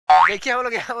देखिए हम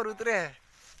लोग यहाँ पर उतरे हैं।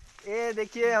 ये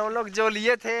देखिए हम लोग जो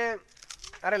लिए थे।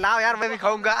 अरे लाओ यार मैं भी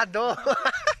खाऊंगा दो।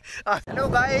 Hello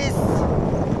guys,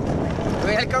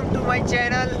 welcome to my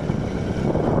channel.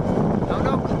 हम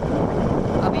लोग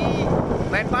अभी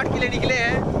mainpat के लिए निकले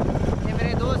हैं। ये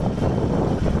मेरे दोस्त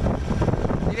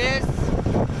दिनेश,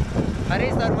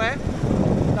 हरीश और मैं।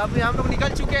 तो अभी हम लोग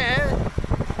निकल चुके हैं,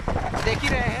 देख ही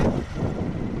रहे हैं।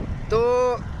 तो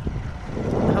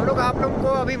हम लोग आप लोगों को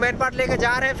अभी mainpat लेकर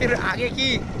जा रहे हैं, फिर आगे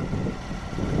की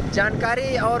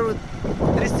जानकारी और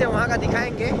दृश्य वहाँ का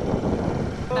दिखाएंगे।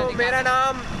 तो मेरा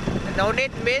नाम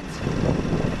नवनीत मिंज,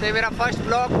 तो ये मेरा फर्स्ट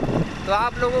ब्लॉग। तो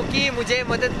आप लोगों की मुझे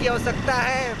मदद की आवश्यकता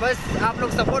है, बस आप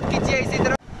लोग सपोर्ट कीजिए इसी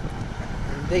तरह।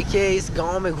 देखिए इस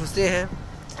गांव में घुसे हैं,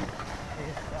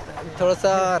 थोड़ा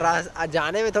सा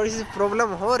जाने में थोड़ी सी प्रॉब्लम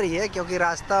हो रही है क्योंकि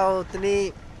रास्ता उतनी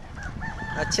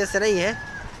अच्छे से नहीं है।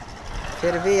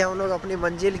 फिर भी हम लोग अपनी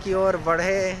मंजिल की ओर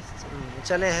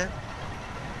चले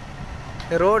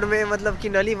हैं। रोड में मतलब कि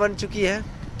नली बन चुकी है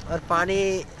और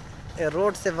पानी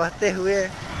रोड से बहते हुए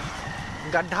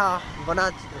गड्ढा बना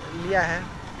लिया है।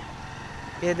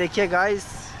 ये देखिए गाइस,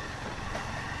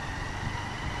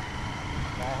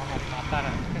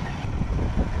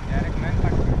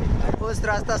 उस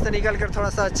रास्ता से निकलकर थोड़ा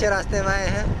सा अच्छे रास्ते में आए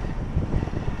हैं।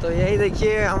 तो यही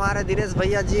देखिए हमारे दिनेश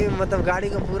भैया जी मतलब गाड़ी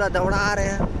को पूरा दौड़ा रहे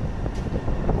हैं।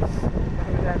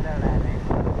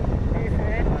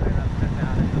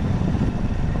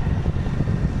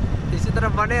 इसी तरह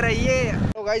बने रहिए।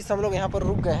 तो गाइस हम लोग यहाँ पर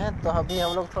रुक गए हैं। तो अभी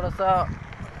हम लोग थोड़ा सा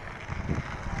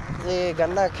ये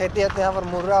गन्ना खेती है, तो यहाँ पर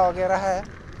मुर्रा वगैरह है।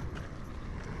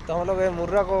 तो हम लोग ये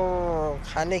मुर्रा को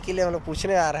खाने के लिए हम लोग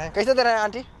पूछने आ रहे हैं। कैसे दे रहे हैं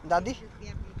आंटी दादी?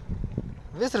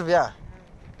 20 रुपया।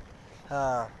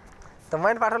 हाँ, तो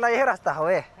mainpat वाला यही रास्ता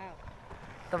हुए।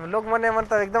 तब लोग मन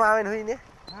तो एकदम आवेन हुई ने।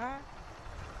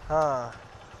 हाँ,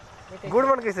 गुड़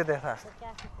मन कैसे दे था?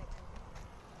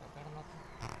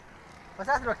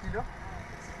 50 रुपया किलो।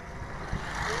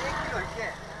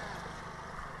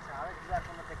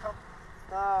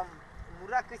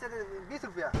 मुर्रा कैसे 20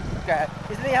 रुपया,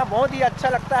 इसलिए यहाँ बहुत ही अच्छा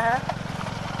लगता है।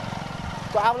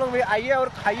 तो आप लोग भी आइए और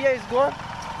खाइए इसको,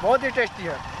 बहुत ही टेस्टी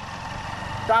है।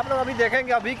 तो आप लोग अभी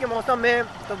देखेंगे अभी के मौसम में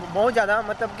तो बहुत ज़्यादा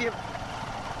मतलब कि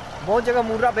बहुत जगह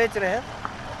मुर्रा बेच रहे हैं।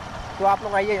 तो आप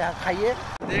लोग आइए यहाँ खाइए।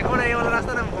 देखो ना ये वाला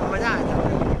रास्ता ना मज़ा आया था।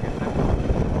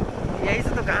 यही से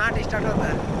तो घाट स्टार्ट होता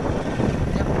है।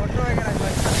 ये फोटो वगैरह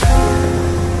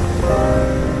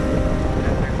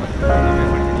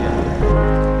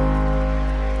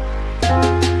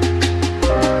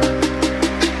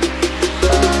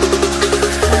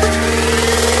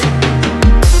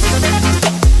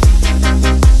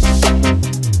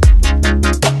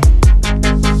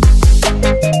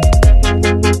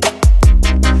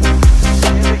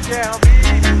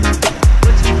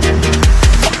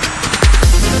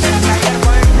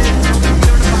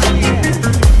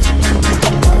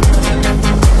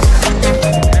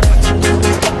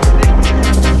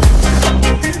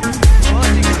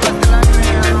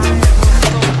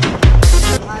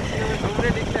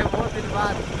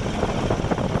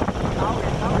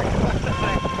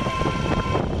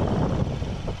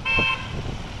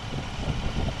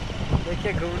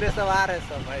देखिए घूमने सब आ रहे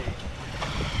सब भाई।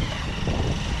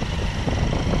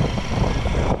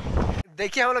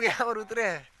 देखिए हम लोग यहाँ पर उतरे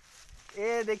हैं।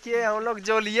 ये देखिए हम लोग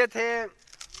जो लिए थे।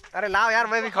 अरे लाओ यार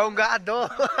मैं भी खाऊंगा दो।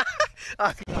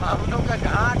 हम लोग का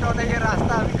घाट और ये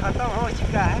रास्ता अभी खत्म हो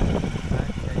चुका है।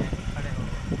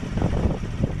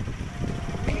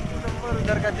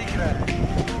 उधर का दिख रहा है।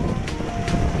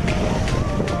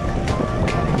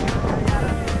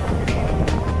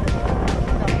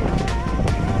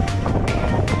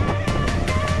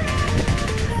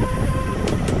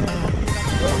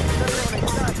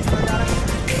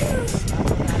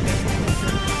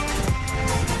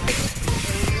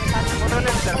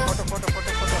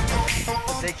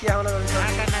 देखिए हम लोग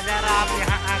का नज़ारा आप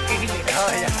यहाँ आके ही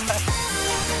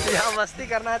यहाँ मस्ती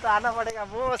करना है तो आना पड़ेगा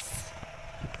बोस।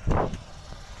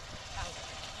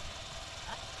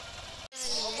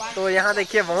 तो यहाँ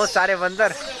देखिए बहुत सारे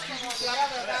बंदर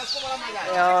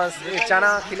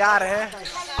चना खिला रहे हैं।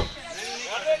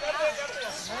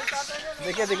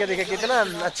 देखिए देखिए देखिए कितना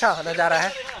अच्छा नज़ारा है।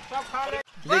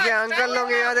 देखिए अंकल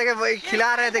लोग यहाँ देखिए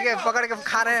खिला रहे हैं, देखिए पकड़ के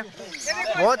खा रहे हैं।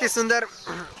 बहुत ही सुंदर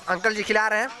अंकल जी खिला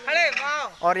रहे हैं।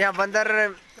 और यहाँ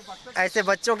बंदर ऐसे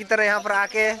बच्चों की तरह यहाँ पर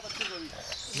आके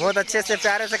बहुत अच्छे से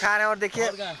प्यारे से खा रहे हैं। और देखिए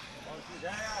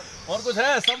और कुछ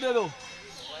है सब दे दो।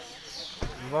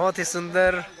 बहुत ही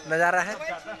सुंदर नज़ारा है।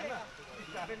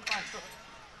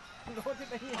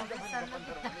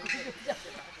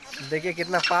 देखिए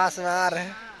कितना पास में आ रहे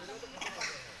हैं।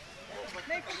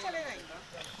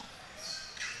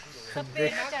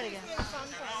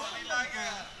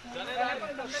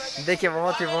 देखिए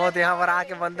बहुत ही यहाँ पर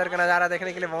आके बंदर का नज़ारा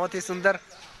देखने के लिए बहुत ही सुंदर।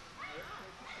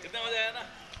 कितना मजा आया ना।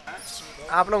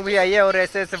 आप लोग भी आइए और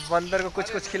ऐसे ऐसे बंदर को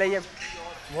कुछ खिलाइए,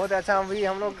 बहुत अच्छा।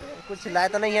 हम लोग कुछ लाए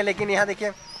तो नहीं है, लेकिन यहाँ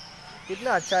देखिए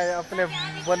कितना अच्छा है, अपने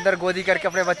बंदर गोदी करके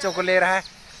अपने बच्चों को ले रहा है।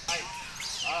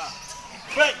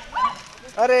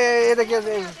 अरे ये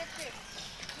देखिए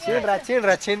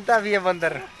छीनता भी है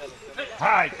बंदर।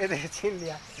 ये देखिए छीन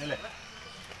लिया।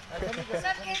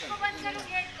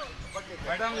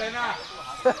 मैडम लेना।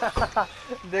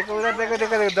 देखो उधर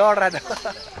देखो दौड़ रहा है।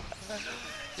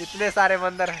 इतने सारे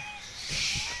बंदर हैं।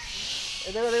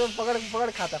 देखो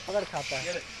पकड़ खाता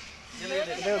है।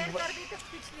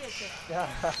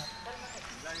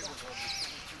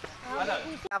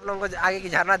 आप लोगों को आगे की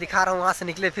झरना दिखा रहा हूँ, वहाँ से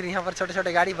निकले फिर यहाँ पर छोटे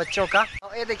छोटे गाड़ी बच्चों का।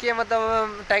 ये देखिए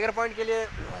मतलब टाइगर पॉइंट के लिए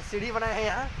सीढ़ी बनाए हैं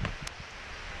यहाँ,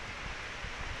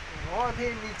 बहुत ही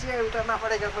नीचे उतरना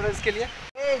पड़ेगा फिर इसके लिए।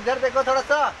 इधर देखो थोड़ा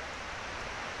सा,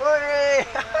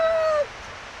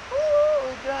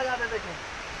 उतना ज्यादा देखो।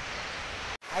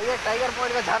 आइए टाइगर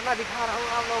पॉइंट का झरना दिखा रहा हूँ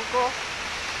आप लोगों को,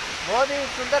 बहुत ही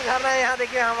सुंदर झरना है। यहाँ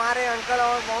देखिए हमारे अंकल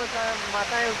और बहुत सारे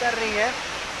माताएं उतर रही हैं,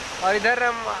 और इधर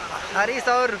हरीश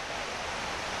और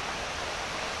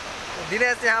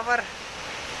दिनेश यहाँ पर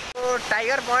तो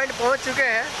टाइगर पॉइंट पहुँच चुके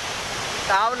हैं।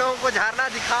 तो आप लोगों को झरना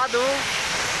दिखा दूँ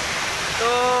तो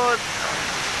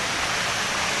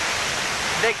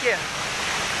देखिए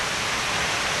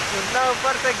उतना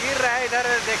ऊपर से गिर रहा है इधर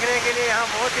देखने के लिए। यहाँ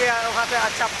बहुत ही वहाँ पे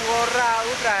अच्छा फुहारा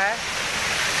उठ रहा है,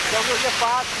 क्योंकि उसके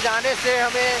पास जाने से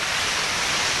हमें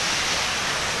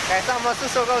कैसा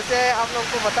महसूस होगा उसे आप लोगों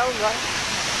को बताऊंगा।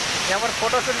 यहाँ पर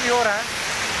फोटोशूट भी हो रहा है,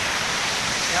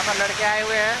 यहाँ पर लड़के आए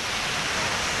हुए हैं।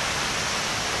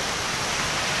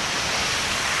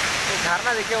 तो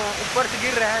झरना देखिए ऊपर से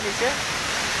गिर रहा है नीचे,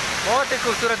 बहुत ही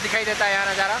खूबसूरत दिखाई देता है यहाँ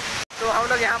नज़ारा। तो हम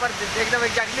लोग यहाँ पर एकदम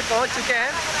एग्जैक्टली पहुँच चुके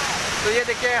हैं। तो ये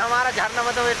देखिए हमारा झरना,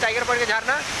 मतलब टाइगर पॉइंट का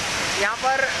झरना यहाँ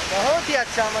पर बहुत ही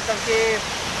अच्छा, मतलब कि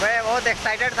मैं बहुत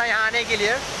एक्साइटेड था यहाँ आने के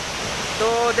लिए। तो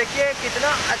देखिए कितना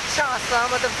अच्छा सा,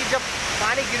 मतलब कि जब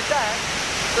पानी गिरता है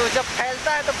तो जब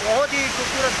फैलता है तो बहुत ही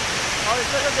खूबसूरत, और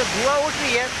इसमें जो धुआं उठ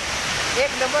रही है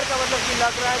एक नंबर का, मतलब कि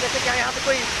लग रहा है जैसे कि यहाँ पे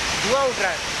कोई धुआं उठ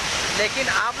रहा है। लेकिन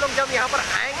आप लोग जब यहाँ पर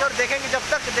आएंगे और देखेंगे, जब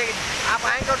तक आप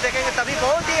आएंगे और देखेंगे तभी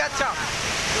बहुत ही अच्छा,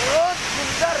 बहुत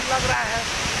सुंदर लग रहा है।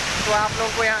 तो आप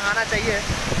लोगों को यहाँ आना चाहिए।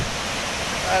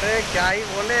 अरे क्या ही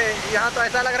बोले, यहाँ तो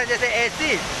ऐसा लग रहा है जैसे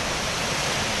एसी।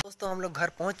 दोस्तों हम लोग घर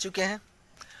पहुँच चुके हैं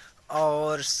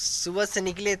और सुबह से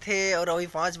निकले थे और अभी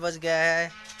 5 बज गया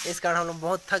है, इस कारण हम लोग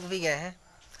बहुत थक भी गए हैं।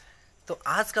 तो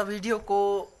आज का वीडियो को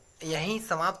यहीं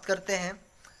समाप्त करते हैं।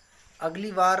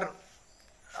 अगली बार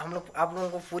हम लोग आप लोगों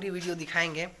को पूरी वीडियो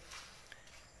दिखाएंगे,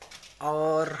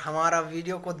 और हमारा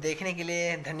वीडियो को देखने के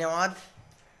लिए धन्यवाद।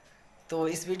 तो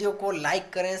इस वीडियो को लाइक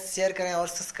करें, शेयर करें और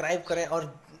सब्सक्राइब करें,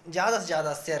 और ज़्यादा से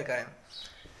ज़्यादा शेयर करें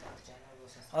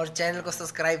और चैनल को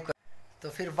सब्सक्राइब करें। तो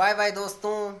फिर बाय बाय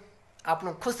दोस्तों, आप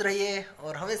लोग खुश रहिए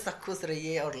और हमेशा खुश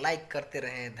रहिए और लाइक करते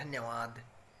रहें। धन्यवाद।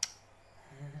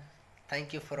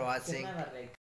 Thank you for watching.